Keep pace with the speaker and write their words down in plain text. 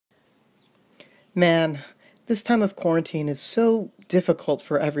Man, this time of quarantine is so difficult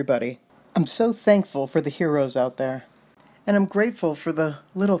for everybody. I'm so thankful for the heroes out there. And I'm grateful for the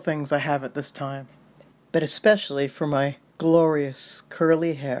little things I have at this time. But especially for my glorious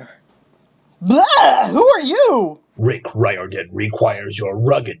curly hair. Blah! Who are you? Rick Riordan requires your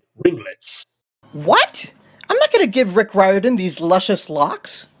rugged ringlets. What? I'm not gonna give Rick Riordan these luscious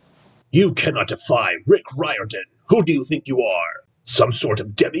locks. You cannot defy Rick Riordan. Who do you think you are? Some sort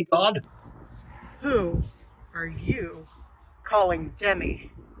of demigod? Who are you calling Demi?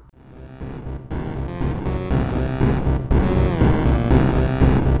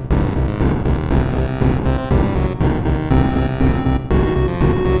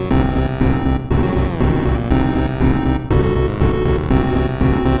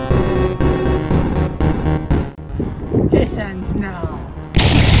 This ends now.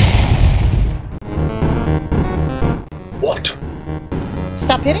 What?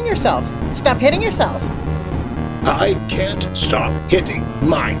 Stop hitting yourself! Stop hitting yourself! I can't stop hitting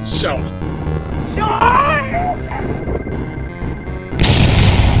myself.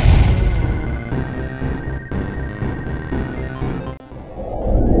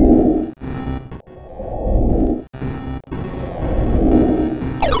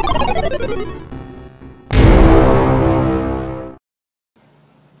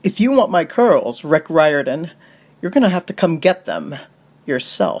 If you want my curls, Rick Riordan, you're gonna have to come get them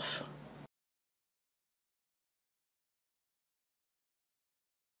yourself.